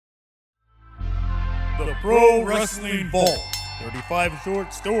the Pro Wrestling Vault. 35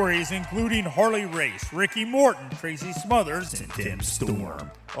 short stories including Harley Race, Ricky Morton, Tracy Smothers, and Tim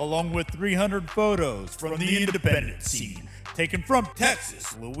Storm, along with 300 photos from the independent scene, taken from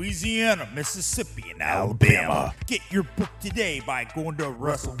Texas, Louisiana, Mississippi, and Alabama. Get your book today by going to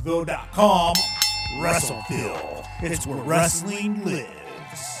WrestleVille.com. WrestleVille, it's where wrestling lives.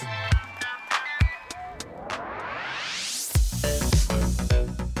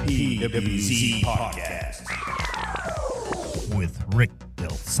 PWZ Podcast with Rick Del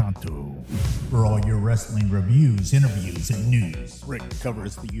Santo. For all your wrestling reviews, interviews, and news, Rick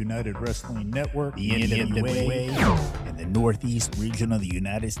covers the United Wrestling Network, the NWA, and the Northeast region of the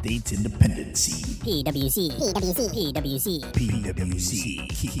United States independent scene. PWZ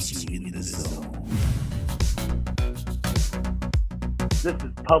keeps you in the zone. This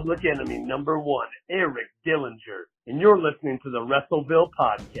is Public Enemy number 1, Eric Dillinger, and you're listening to the WrestleVille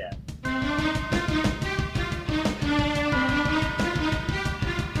Podcast.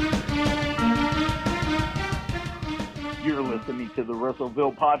 You're listening to the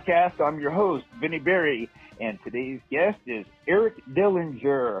WrestleVille Podcast. I'm your host, Vinny Berry, and today's guest is Eric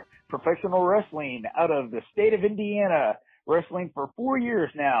Dillinger, professional wrestling out of the state of Indiana, wrestling for 4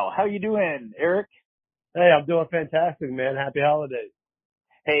 years now. How you doing, Eric? Hey, I'm doing fantastic, man. Happy holidays.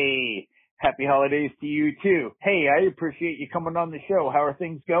 Hey, happy holidays to you too. Hey, I appreciate you coming on the show. How are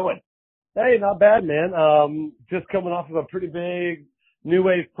things going? Hey, not bad, man. Just coming off of a pretty big New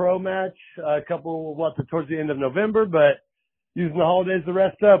Wave Pro match, towards the end of November, but using the holidays to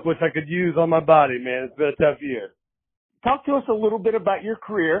rest up, which I could use on my body, man. It's been a tough year. Talk to us a little bit about your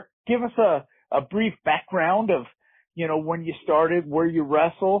career. Give us a brief background of, when you started, where you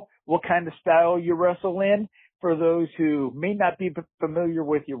wrestle, what kind of style you wrestle in, for those who may not be familiar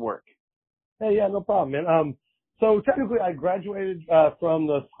with your work. Hey, yeah, no problem, man. So technically I graduated from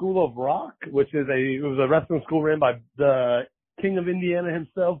the School of Rock, which is it was a wrestling school ran by the King of Indiana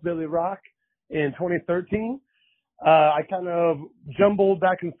himself, Billy Rock, in 2013. I kind of jumbled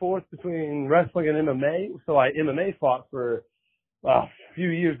back and forth between wrestling and MMA. So I MMA fought for a few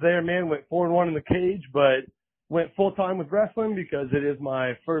years there, man. Went 4-1 in the cage, but went full time with wrestling because it is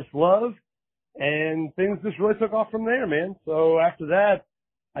my first love. And things just really took off from there, man. So after that,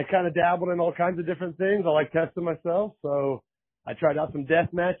 I kind of dabbled in all kinds of different things. I like testing myself. So I tried out some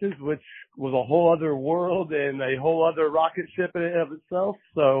death matches, which was a whole other world and a whole other rocket ship in and of itself.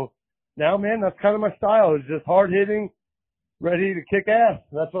 So now, man, that's kind of my style. It's just hard hitting, ready to kick ass.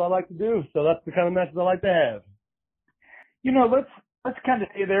 That's what I like to do. So that's the kind of matches I like to have. Let's kind of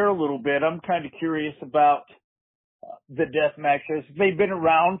stay there a little bit. I'm kind of curious about the death matches. They've been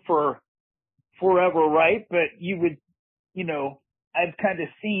around for forever, right? But I've kind of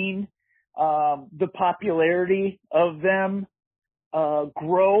seen the popularity of them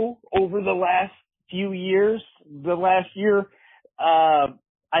grow over the last few years. The last year,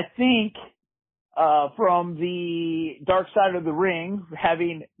 I think, from the Dark Side of the Ring,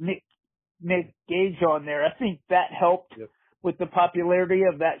 having Nick Gage on there, I think that helped with the popularity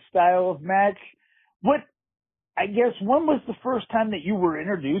of that style of match. When was the first time that you were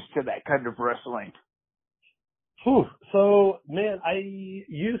introduced to that kind of wrestling? So, man, I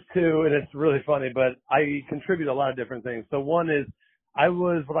used to, and it's really funny, but I contribute a lot of different things. So one is I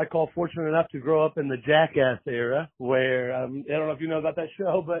was what I call fortunate enough to grow up in the Jackass era where, I don't know if you know about that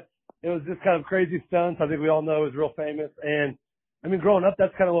show, but it was just kind of crazy stunts. I think we all know it was real famous. And I mean, growing up,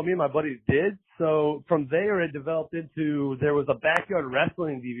 that's kind of what me and my buddies did. So from there, it developed into, there was a backyard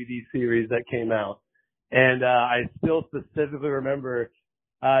wrestling DVD series that came out. And I still specifically remember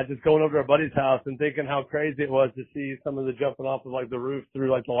just going over to our buddy's house and thinking how crazy it was to see some of the jumping off of like the roof through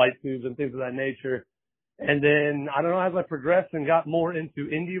like the light tubes and things of that nature. And then, I don't know, as I progressed and got more into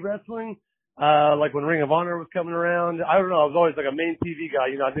indie wrestling, like when Ring of Honor was coming around, I don't know, I was always like a main TV guy.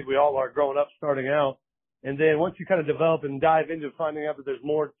 I think we all are growing up, starting out. And then once you kind of develop and dive into finding out that there's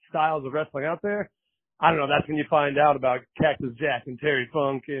more styles of wrestling out there, I don't know, that's when you find out about Cactus Jack and Terry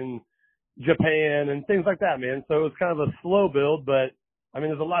Funk and Japan and things like that, man. So it was kind of a slow build, but I mean,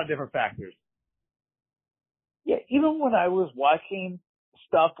 there's a lot of different factors. Yeah, even when I was watching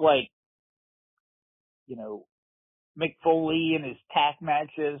stuff like, Mick Foley and his tack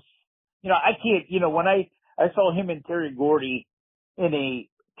matches, I can't, when I saw him and Terry Gordy in a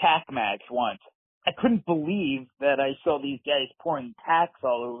tack match once, I couldn't believe that I saw these guys pouring tacks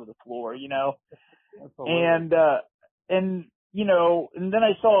all over the floor, and then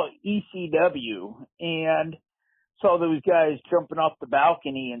I saw ECW and saw those guys jumping off the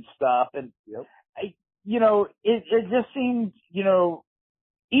balcony and stuff. And it just seemed,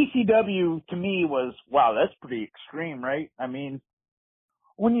 ECW to me was, wow, that's pretty extreme, right? I mean,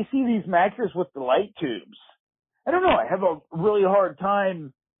 when you see these matches with the light tubes, I don't know, I have a really hard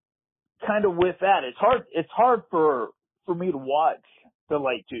time kind of with that. It's hard for me to watch the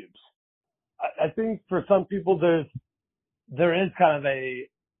light tubes. I think for some people there is kind of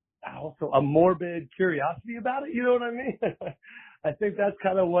also a morbid curiosity about it. You know what I mean? I think that's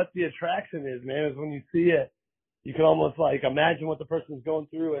kind of what the attraction is, man, is when you see it, you can almost like imagine what the person's going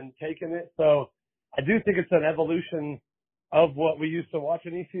through and taking it. So I do think it's an evolution of what we used to watch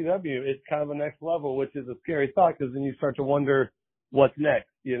in ECW. It's kind of a next level, which is a scary thought because then you start to wonder what's next,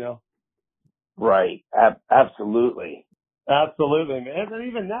 you know? Right. Absolutely. Absolutely, man. And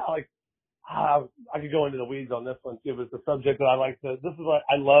even now, like, I could go into the weeds on this one too, but it's a subject that I like to, this is what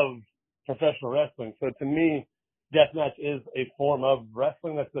I love professional wrestling. So to me, deathmatch is a form of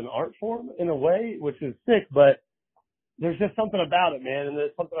wrestling that's an art form in a way, which is sick, but there's just something about it, man. And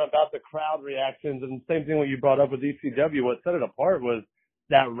there's something about the crowd reactions and the same thing what you brought up with ECW. What set it apart was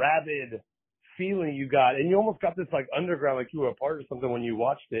that rabid feeling you got. And you almost got this like underground, like you were a part of something when you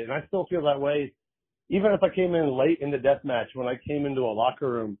watched it. And I still feel that way. Even if I came in late in the deathmatch, when I came into a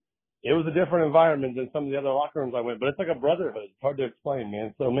locker room, it was a different environment than some of the other locker rooms I went, but it's like a brotherhood. It's hard to explain,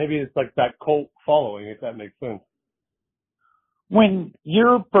 man. So maybe it's like that cult following, if that makes sense. When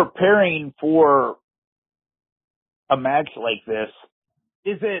you're preparing for a match like this,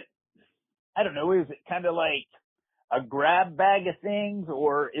 is it, I don't know, is it kind of like a grab bag of things,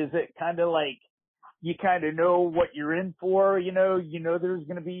 or is it kind of like you kind of know what you're in for? You know there's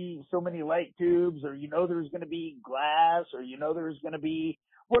going to be so many light tubes, or there's going to be glass, or there's going to be,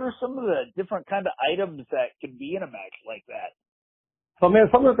 what are some of the different kind of items that can be in a match like that? So, man,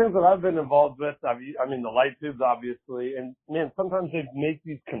 some of the things that I've been involved with, I mean, the light tubes, obviously, and, man, sometimes they make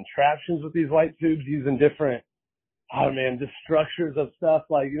these contraptions with these light tubes using different, just structures of stuff.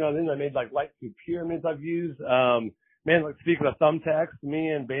 Like, then I made, like, light tube pyramids I've used. Man, like, speaking of thumbtacks, me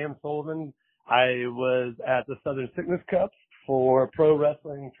and Bam Sullivan, I was at the Southern Sickness Cups for Pro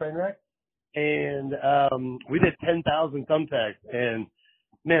Wrestling Trainwreck, and we did 10,000 thumbtacks, and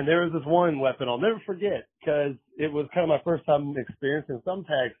man, there was this one weapon I'll never forget because it was kind of my first time experiencing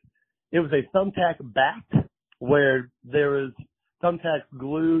thumbtacks. It was a thumbtack bat where there was thumbtacks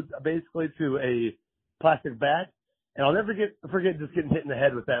glued basically to a plastic bat. And I'll never forget just getting hit in the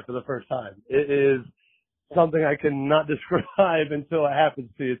head with that for the first time. It is something I cannot describe until it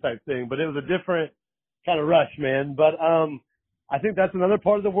happens to you type thing. But it was a different kind of rush, man. But I think that's another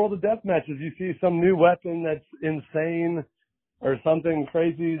part of the world of deathmatch is you see some new weapon that's insane or something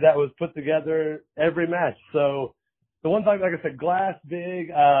crazy that was put together every match. So the ones like I said, glass big,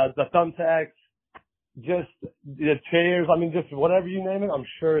 the thumbtacks, just the chairs, just whatever you name it, I'm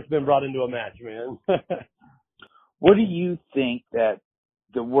sure it's been brought into a match, man. What do you think that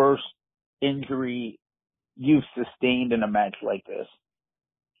the worst injury you've sustained in a match like this?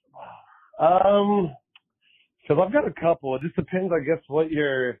 Cause I've got a couple. It just depends, I guess, what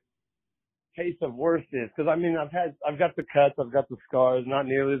your case of worst is. Cause I've got the cuts, I've got the scars, not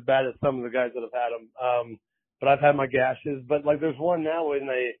nearly as bad as some of the guys that have had them. But I've had my gashes. But like there's one now when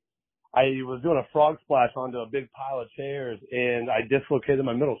I was doing a frog splash onto a big pile of chairs and I dislocated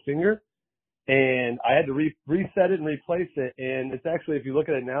my middle finger and I had to reset it and replace it. And it's actually, if you look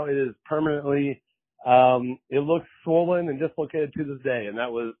at it now, it is permanently, it looks swollen and dislocated to this day. And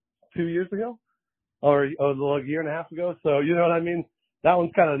that was 2 years ago or a year and a half ago. So you know what I mean? That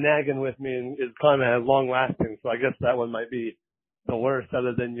one's kind of nagging with me and is kind of long lasting. So I guess that one might be the worst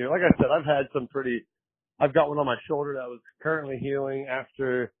other than like I said, I've got one on my shoulder that was currently healing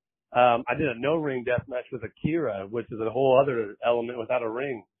after, I did a no ring death match with Akira, which is a whole other element without a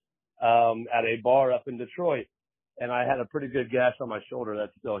ring, at a bar up in Detroit. And I had a pretty good gash on my shoulder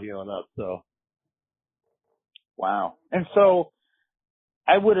that's still healing up. So. Wow. And so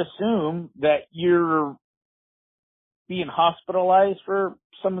I would assume that you're being hospitalized for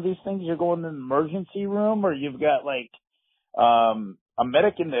some of these things. You're going to an emergency room or you've got like, a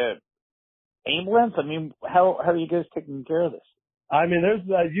medic in the ambulance. How are you guys taking care of this?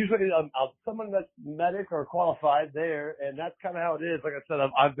 There's usually someone that's medic or qualified there, and that's kind of how it is. Like I said,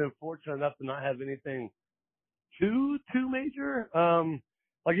 I've been fortunate enough to not have anything too major.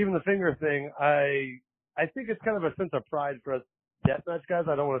 Like even the finger thing, I think it's kind of a sense of pride for us deathmatch guys.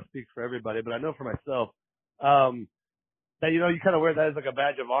 I don't want to speak for everybody, but I know for myself that you kind of wear that as like a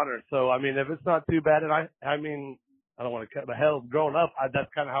badge of honor. So if it's not too bad, and I don't want to cut, but hell, growing up,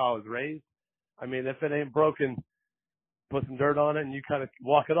 that's kind of how I was raised. If it ain't broken, put some dirt on it and you kind of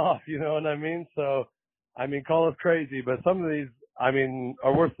walk it off, you know what I mean? So, call us crazy, but some of these,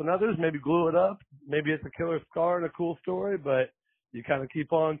 are worse than others. Maybe glue it up. Maybe it's a killer scar and a cool story, but you kind of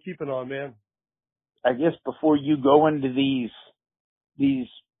keep on keeping on, man. I guess before you go into these these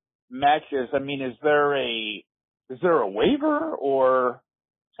matches, I mean, is there a waiver, or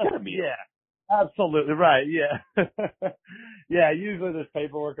it's gotta be? Yeah, absolutely right. Yeah, yeah. Usually there's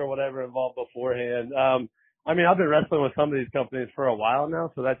paperwork or whatever involved beforehand. I mean, I've been wrestling with some of these companies for a while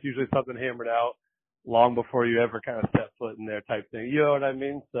now, so that's usually something hammered out long before you ever kind of step foot in there type thing. You know what I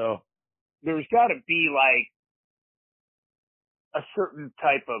mean? So There's got to be like a certain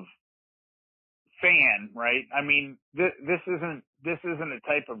type of fan, right? I mean, this isn't a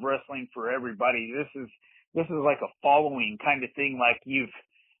type of wrestling for everybody. This is like a following kind of thing, like you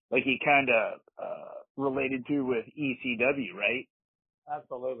kind of related to with ECW, right?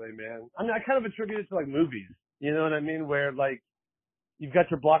 absolutely, man. I mean, I kind of attribute it to like movies. You know what I mean? Where like you've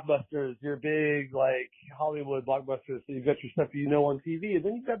got your blockbusters, your big like Hollywood blockbusters. So you've got your stuff you know on TV, and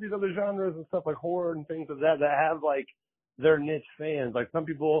then you've got these other genres and stuff like horror and things of that have like their niche fans. Like some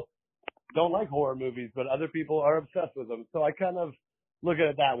people don't like horror movies, but other people are obsessed with them. So I kind of look at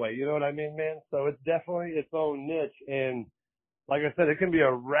it that way. You know what I mean, man? So it's definitely its own niche. And like I said, it can be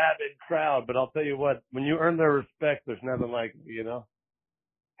a rabid crowd, but I'll tell you what, when you earn their respect, there's nothing like it, you know?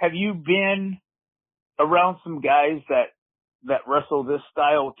 Have you been around some guys that wrestle this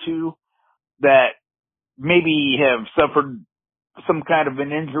style too, that maybe have suffered some kind of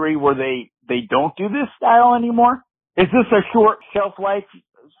an injury where they don't do this style anymore? Is this a short shelf life,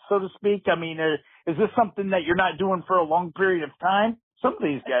 so to speak? I mean, is this something that you're not doing for a long period of time? Some of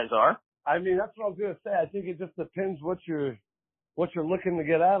these guys are. I mean, that's what I was going to say. I think it just depends what you're looking to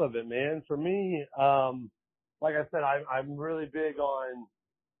get out of it, man. For me, like I said, I'm really big on,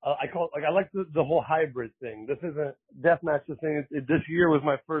 I like the whole hybrid thing. This isn't death matches thing. This year was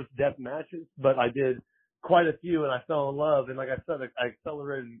my first death matches, but I did quite a few and I fell in love. And like I said, I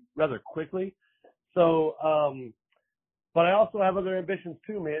accelerated rather quickly. So, but I also have other ambitions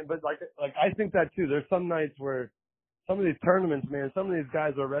too, man. But like I think that too. There's some nights where some of these tournaments, man, some of these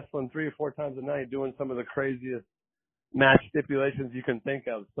guys are wrestling 3 or 4 times a night doing some of the craziest match stipulations you can think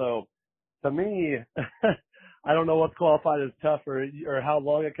of. So to me, I don't know what's qualified as tough or how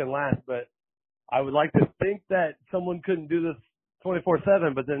long it can last, but I would like to think that someone couldn't do this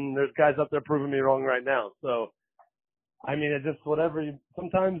 24/7, but then there's guys up there proving me wrong right now. So, I mean, it just whatever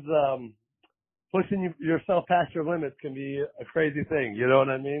sometimes, pushing yourself past your limits can be a crazy thing. You know what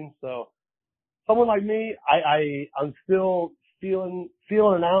I mean? So someone like me, I'm still feeling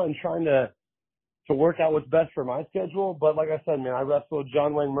it out and trying to work out what's best for my schedule. But like I said, man, I wrestled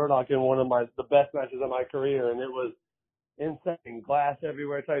John Wayne Murdoch in one of the best matches of my career, and it was insane, glass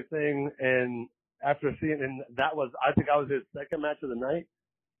everywhere type thing. And after seeing, and I think I was his second match of the night.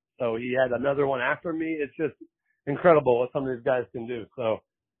 So he had another one after me. It's just incredible what some of these guys can do. So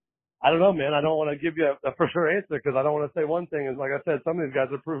I don't know, man. I don't want to give you a for sure answer because I don't want to say one thing. And like I said, some of these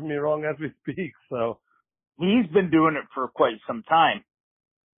guys are proving me wrong as we speak. So he's been doing it for quite some time.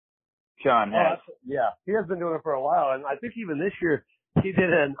 John has. Yeah, he has been doing it for a while, and I think even this year he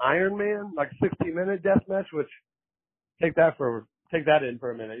did an Ironman, like 60-minute death match. Which take that in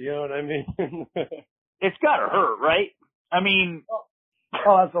for a minute. You know what I mean? It's gotta hurt, right? I mean,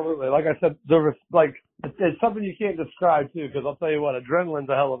 oh, absolutely. Like I said, it's something you can't describe too, because I'll tell you what, adrenaline's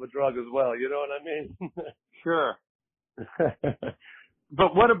a hell of a drug as well. You know what I mean? Sure.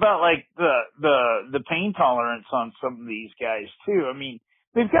 But what about like the pain tolerance on some of these guys too? I mean,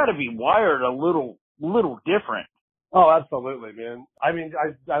 they've got to be wired a little different. Oh, absolutely, man. I mean,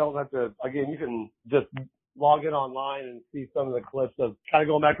 I don't have to. Again, you can just log in online and see some of the clips of kind of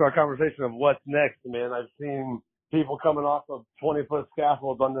going back to our conversation of what's next, man. I've seen people coming off of 20-foot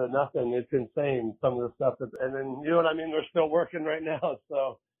scaffolds under nothing. It's insane, some of the stuff and then, you know what I mean? They're still working right now.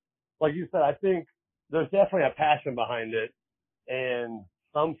 So like you said, I think there's definitely a passion behind it and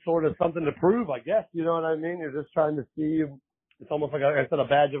some sort of something to prove, I guess. You know what I mean? You're just trying to see, it's almost like I said, a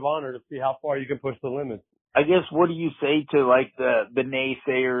badge of honor to see how far you can push the limits. I guess, what do you say to like the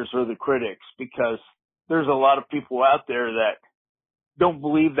naysayers or the critics? Because there's a lot of people out there that don't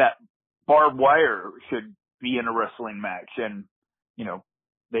believe that barbed wire should be in a wrestling match. And, you know,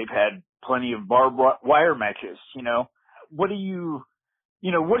 they've had plenty of barbed wire matches, you know. What do you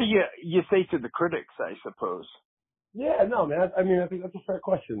say to the critics, I suppose? Yeah, no, man. I mean, I think that's a fair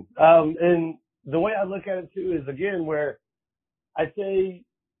question. And the way I look at it too is, again, where I say,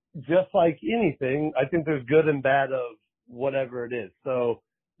 just like anything, I think there's good and bad of whatever it is. So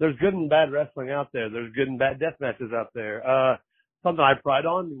there's good and bad wrestling out there. There's good and bad death matches out there. Something I pride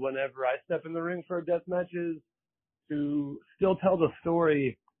on whenever I step in the ring for a death match is to still tell the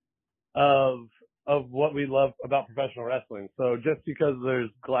story of what we love about professional wrestling. So just because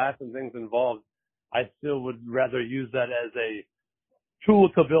there's glass and things involved, I still would rather use that as a tool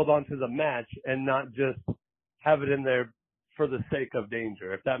to build onto the match and not just have it in there for the sake of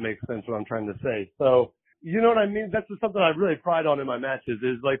danger, if that makes sense what I'm trying to say. So, you know what I mean? That's just something I really pride on in my matches,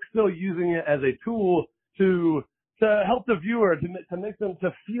 is like still using it as a tool to help the viewer, to make them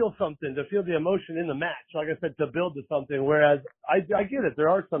to feel something, to feel the emotion in the match. Like I said, to build to something. Whereas I get it. There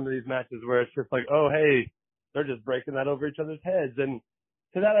are some of these matches where it's just like, oh, hey, they're just breaking that over each other's heads. And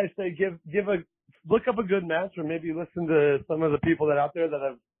to that I say, look up a good match, or maybe listen to some of the people that out there that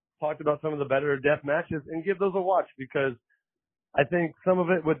have talked about some of the better death matches and give those a watch, because I think some of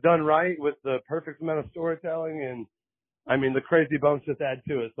it was done right with the perfect amount of storytelling, and I mean, the crazy bumps just add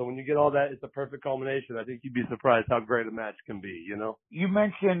to it. So when you get all that, it's a perfect culmination. I think you'd be surprised how great a match can be, you know? You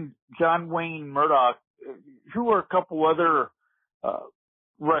mentioned John Wayne Murdoch. Who are a couple other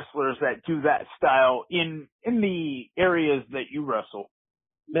wrestlers that do that style in the areas that you wrestle?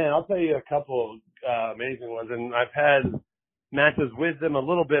 Man, I'll tell you a couple amazing ones, and I've had matches with them a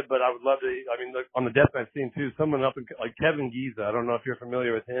little bit, but I would love to, I mean, look, on the deathmatch scene too, someone up in, like Kevin Giza, I don't know if you're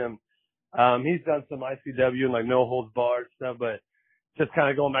familiar with him. He's done some ICW and like no holds barred stuff, but just kind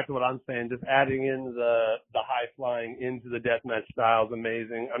of going back to what I'm saying, just adding in the high flying into the deathmatch style is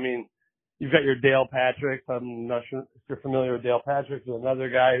amazing. I mean, you've got your Dale Patrick. I'm not sure if you're familiar with Dale Patrick. There's another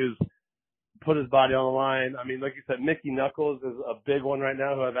guy who's put his body on the line. I mean, like you said, Mickey Knuckles is a big one right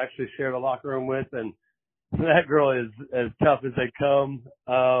now who I've actually shared a locker room with, and that girl is as tough as they come.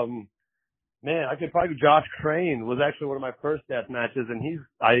 Man, I could probably, Josh Crane was actually one of my first death matches, and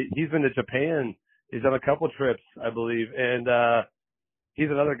he's been to Japan. He's done a couple trips, I believe, and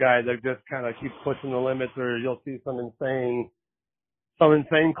he's another guy that just kind of keeps pushing the limits, or you'll see some insane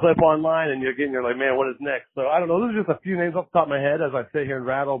clip online, and you're like, man, what is next? So I don't know. Those are just a few names off the top of my head as I sit here and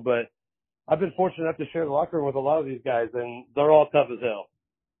rattle, but I've been fortunate enough to share the locker room with a lot of these guys, and they're all tough as hell.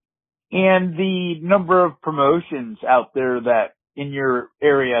 And the number of promotions out there that in your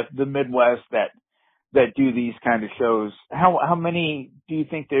area, the Midwest, that do these kind of shows, how many do you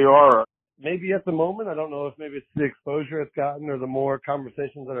think there are? Maybe at the moment, I don't know if maybe it's the exposure it's gotten or the more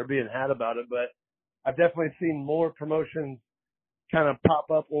conversations that are being had about it, but I've definitely seen more promotions kind of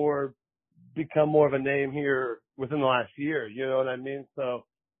pop up or become more of a name here within the last year. You know what I mean? So,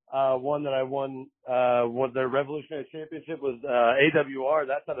 one that I won, was their Revolutionary Championship was, AWR.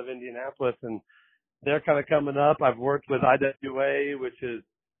 That's out of Indianapolis, and they're kind of coming up. I've worked with IWA, which is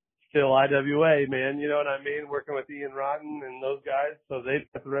still IWA, man. You know what I mean? Working with Ian Rotten and those guys. So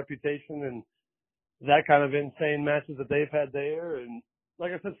they've got the reputation and that kind of insane matches that they've had there. And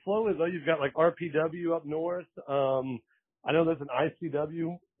like I said, slowly though, you've got like RPW up north. I know there's an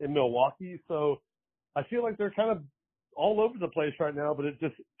ICW in Milwaukee. So I feel like they're kind of all over the place right now, but it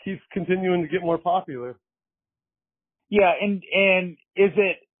just keeps continuing to get more popular. Yeah. And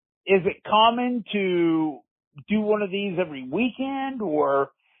is it common to do one of these every weekend,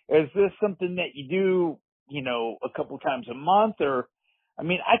 or is this something that you do, you know, a couple times a month? Or, I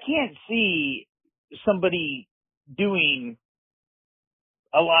mean, I can't see somebody doing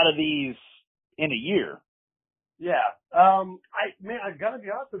a lot of these in a year. Yeah. I gotta be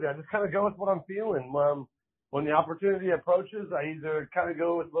honest with you. I just kind of go with what I'm feeling. When the opportunity approaches, I either kind of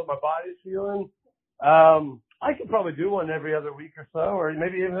go with what my body's feeling. I could probably do one every other week or so, or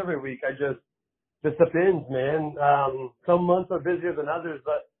maybe even every week. Just depends, man. Some months are busier than others,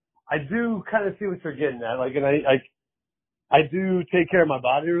 but I do kind of see what you're getting at. Like, and I do take care of my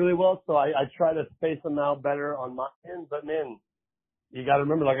body really well, so I try to space them out better on my end. But man, you got to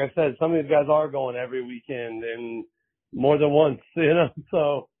remember, like I said, some of these guys are going every weekend and more than once, you know.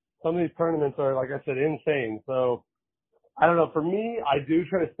 So some of these tournaments are, like I said, insane. So I don't know. For me, I do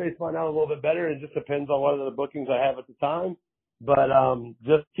try to space mine out a little bit better. It just depends on what other bookings I have at the time. But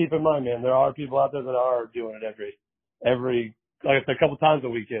just keep in mind, man, there are people out there that are doing it every like I said, a couple times a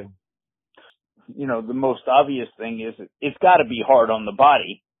weekend. You know, the most obvious thing is it's got to be hard on the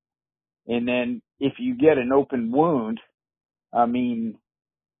body. And then if you get an open wound, I mean,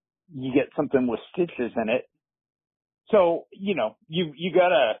 you get something with stitches in it. So, you know, you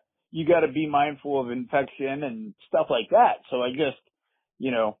gotta be mindful of infection and stuff like that. So I just,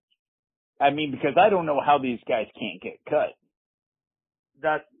 you know, I mean, because I don't know how these guys can't get cut.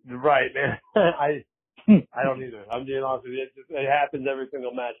 That's right, man. I don't either. I'm being honest with you. It happens every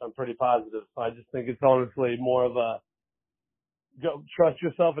single match. I'm pretty positive. So I just think it's honestly more of a go trust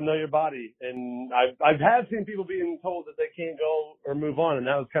yourself and know your body. And I've seen people being told that they can't go or move on, and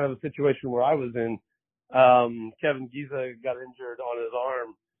that was kind of a situation where I was in. Kevin Giza got injured on his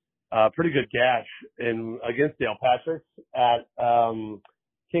arm, pretty good gash against Dale Patrick at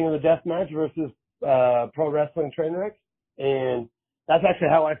King of the Deathmatch versus Pro Wrestling Trainwreck, and that's actually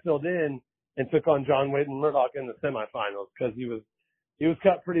how I filled in and took on John Wayne Murdoch in the semifinals, because he was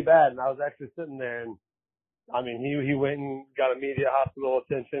cut pretty bad, and I was actually sitting there, and I mean, he went and got immediate hospital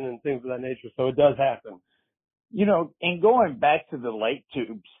attention and things of that nature. So it does happen. You know, and going back to the light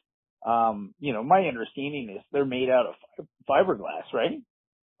tubes, you know, my understanding is they're made out of fiberglass, right?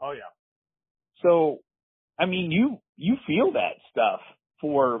 Oh yeah. So, I mean, you feel that stuff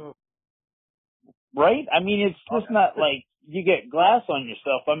right? I mean, it's just not like you get glass on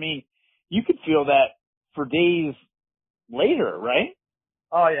yourself. I mean, you could feel that for days later, right?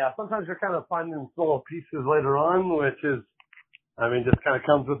 Oh yeah. Sometimes you're kind of finding little pieces later on, which is, I mean, just kind of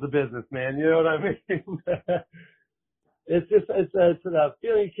comes with the business, man. You know what I mean? It's a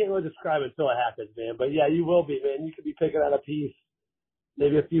feeling you can't really describe it until it happens, man. But yeah, you will be, man. You could be picking out a piece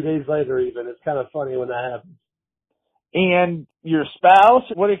maybe a few days later even. It's kind of funny when that happens. And your spouse,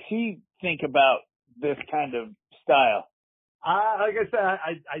 what does she think about this kind of style? Like I said,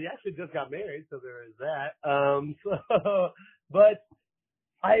 I actually just got married, so there is that. But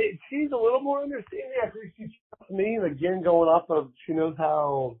she's a little more understanding. I think she trusts me. And again, going off of, she knows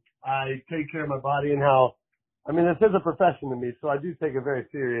how I take care of my body and how, I mean, this is a profession to me, so I do take it very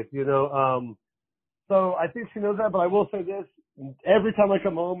serious, you know. So I think she knows that, but I will say this. Every time I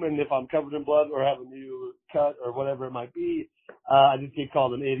come home and if I'm covered in blood or have a new cut or whatever it might be, I just get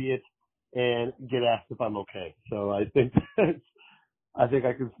called an idiot and get asked if I'm okay. So I think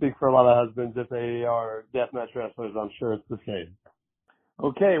I can speak for a lot of husbands. If they are deathmatch wrestlers, I'm sure it's the same.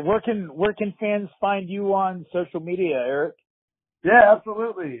 Okay, where can fans find you on social media, Eric? Yeah,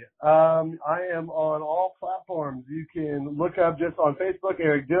 absolutely. I am on all platforms. You can look up just on Facebook,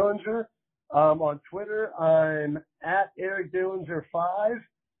 Eric Dillinger. On Twitter, I'm at Eric Dillinger 5.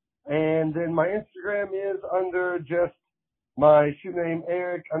 And then my Instagram is under just my shoe name,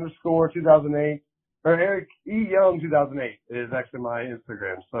 Eric_2008, or Eric E. Young 2008 is actually my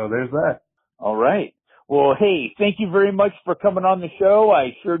Instagram. So there's that. All right. Well, hey, thank you very much for coming on the show.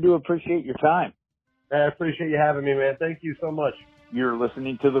 I sure do appreciate your time. I appreciate you having me, man. Thank you so much. You're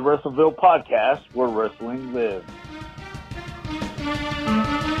listening to the WrestleVille podcast, where wrestling lives.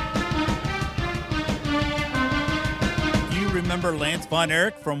 Remember Lance Von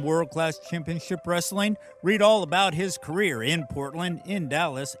Erich from World Class Championship Wrestling? Read all about his career in Portland, in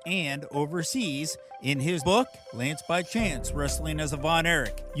Dallas, and overseas in his book, Lance by Chance, Wrestling as a Von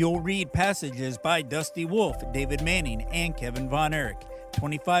Erich. You'll read passages by Dusty Wolf, David Manning, and Kevin Von Erich.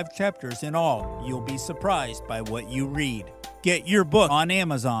 25 chapters in all. You'll be surprised by what you read. Get your book on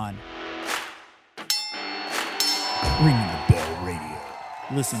Amazon. Ring the Bell Radio.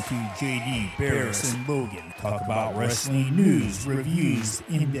 Listen to JD, Barris, and Logan talk about wrestling news, reviews,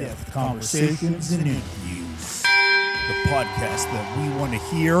 in-depth conversations, and interviews. The podcast that we want to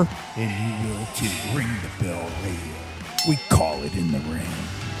hear, and you will too. Ring the Bell Radio. We call it In the Ring.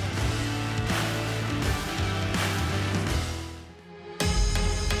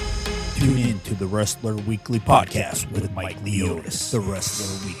 Tune in to the Wrestler Weekly Podcast with Mike Leotis. The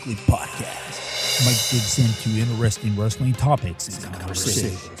Wrestler Weekly Podcast. Mike digs into interesting wrestling topics and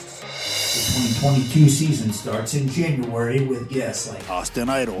conversations. The 2022 season starts in January with guests like Austin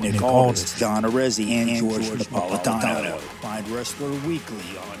Idol, Nick Aldis, John Arezzi, and George Napolitano. Find Wrestler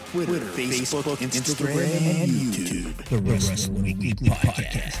Weekly on Twitter, Facebook, Instagram, and YouTube. The Wrestler Weekly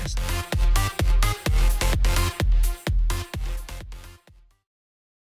Podcast.